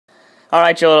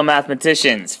Alright, you little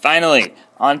mathematicians, finally,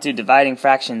 on to dividing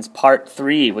fractions part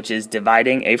 3, which is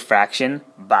dividing a fraction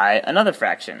by another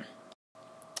fraction.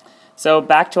 So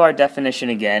back to our definition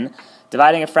again.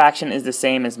 Dividing a fraction is the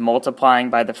same as multiplying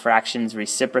by the fraction's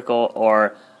reciprocal,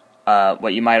 or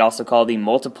what you might also call the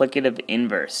multiplicative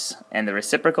inverse. And the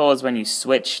reciprocal is when you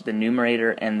switch the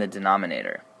numerator and the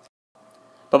denominator.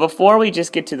 But before we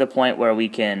just get to the point where we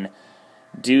can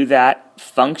do that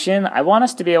function, I want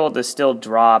us to be able to still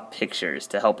draw pictures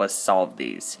to help us solve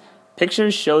these.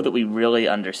 Pictures show that we really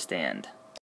understand.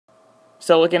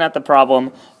 So looking at the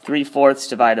problem, 3/4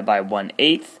 divided by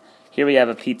 1/8. Here we have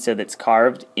a pizza that's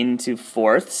carved into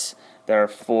fourths. There are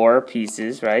 4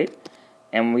 pieces, right?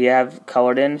 And we have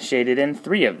colored in, shaded in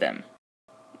 3 of them.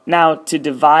 Now, to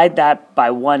divide that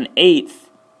by 1/8,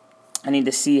 I need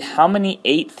to see how many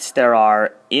eighths there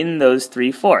are in those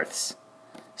 3/4.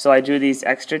 So I drew these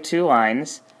extra 2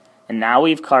 lines, and now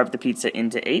we've carved the pizza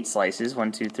into 8 slices,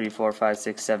 1, 2, 3, 4, 5,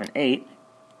 6, 7, 8,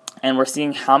 and we're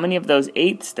seeing how many of those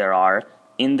eighths there are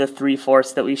in the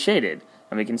 3/4 that we shaded.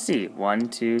 And we can see 1,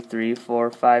 2, 3, 4,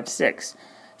 5, 6.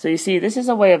 So you see, this is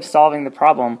a way of solving the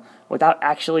problem without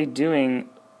actually doing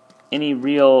any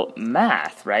real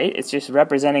math, right? It's just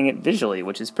representing it visually,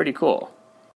 which is pretty cool.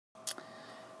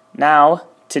 Now,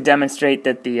 to demonstrate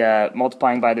that the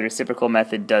multiplying by the reciprocal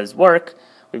method does work,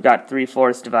 we've got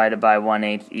 3/4 divided by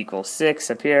 1/8 equals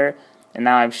 6 up here, and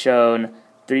now I've shown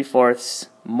 3/4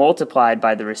 multiplied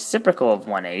by the reciprocal of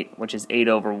 1/8, which is 8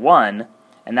 over 1,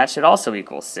 and that should also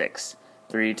equal 6.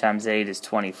 3 times 8 is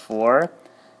 24,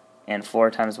 and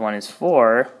 4 times 1 is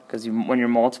 4, because when you're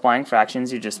multiplying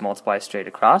fractions, you just multiply straight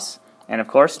across. And of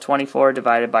course, 24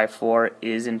 divided by 4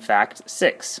 is in fact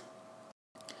 6.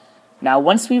 Now,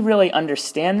 once we really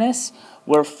understand this,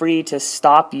 we're free to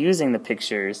stop using the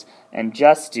pictures and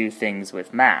just do things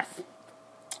with math.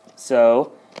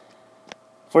 So,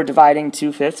 for dividing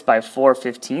 2/5 by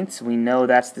 4/15, we know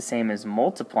that's the same as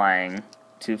multiplying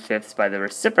 2/5 by the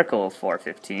reciprocal of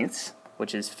 4/15,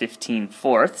 which is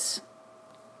 15/4.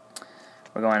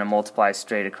 We're going to multiply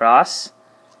straight across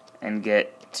and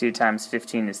get 2 times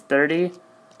 15 is 30,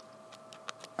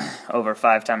 over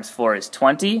 5 times 4 is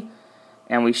 20.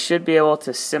 And we should be able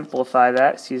to simplify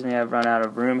that. Excuse me, I've run out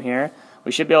of room here.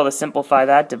 We should be able to simplify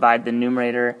that, divide the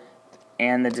numerator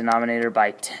and the denominator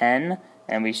by 10,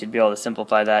 and we should be able to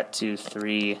simplify that to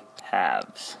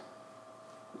 3/2.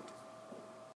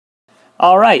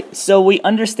 Alright, so we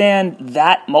understand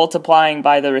that multiplying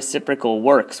by the reciprocal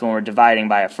works when we're dividing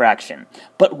by a fraction.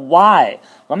 But why?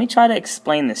 Let me try to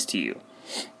explain this to you.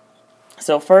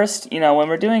 So first, when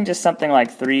we're doing just something like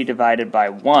 3 divided by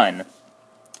 1,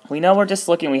 we know we're just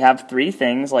looking, we have 3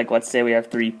 things, like let's say we have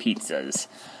 3 pizzas.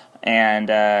 And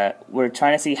we're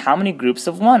trying to see how many groups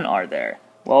of 1 are there.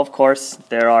 Well, of course,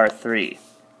 there are 3.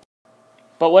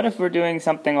 But what if we're doing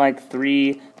something like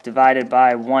 3 divided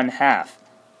by 1/2?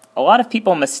 A lot of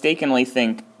people mistakenly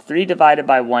think 3 divided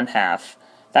by 1/2,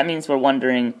 that means we're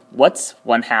wondering, what's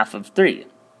 1/2 of 3?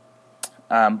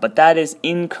 But that is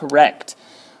incorrect.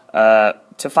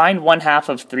 To find 1/2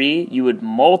 of 3, you would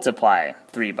multiply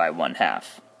 3 by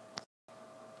 1/2.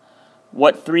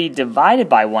 What 3 divided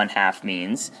by 1/2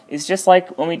 means is just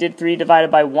like when we did 3 divided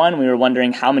by 1, we were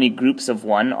wondering how many groups of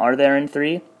 1 are there in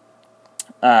 3.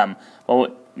 Well,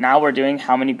 now we're doing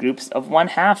how many groups of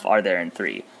 1/2 are there in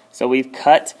 3. So we've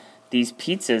cut these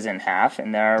pizzas in half,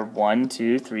 and there are 1,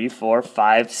 2, 3, 4,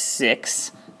 5,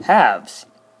 6 halves.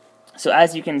 So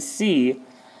as you can see,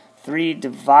 3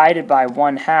 divided by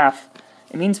 1/2,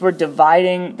 it means we're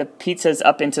dividing the pizzas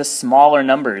up into smaller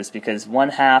numbers, because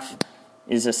 1/2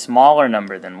 is a smaller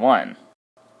number than 1.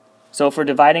 So if we're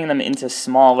dividing them into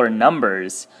smaller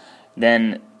numbers,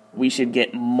 then we should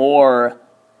get more,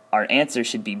 our answer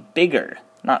should be bigger,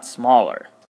 not smaller.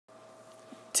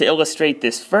 To illustrate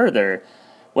this further,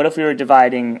 what if we were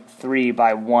dividing 3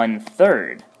 by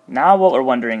 1/3? Now what we're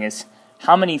wondering is,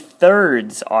 how many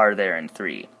thirds are there in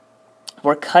 3?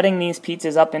 We're cutting these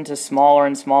pizzas up into smaller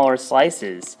and smaller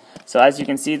slices. So as you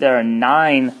can see, there are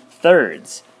 9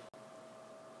 thirds.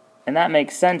 And that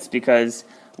makes sense because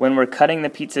when we're cutting the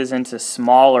pizzas into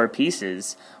smaller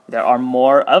pieces, there are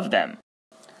more of them.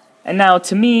 And now,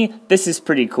 to me, this is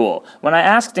pretty cool. When I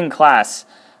asked in class,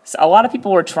 a lot of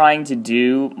people were trying to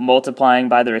do multiplying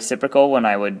by the reciprocal when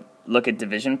I would look at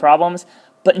division problems,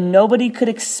 but nobody could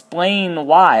explain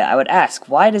why. I would ask,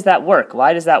 why does that work?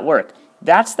 Why does that work?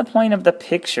 That's the point of the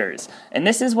pictures. And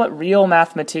this is what real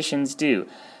mathematicians do.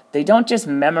 They don't just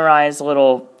memorize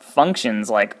little functions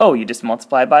like, oh, you just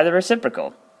multiply by the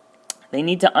reciprocal. They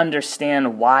need to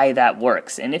understand why that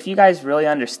works. And if you guys really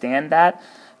understand that,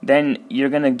 then you're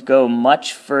going to go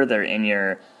much further in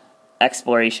your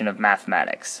exploration of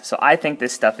mathematics. So I think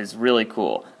this stuff is really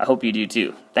cool. I hope you do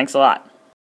too. Thanks a lot.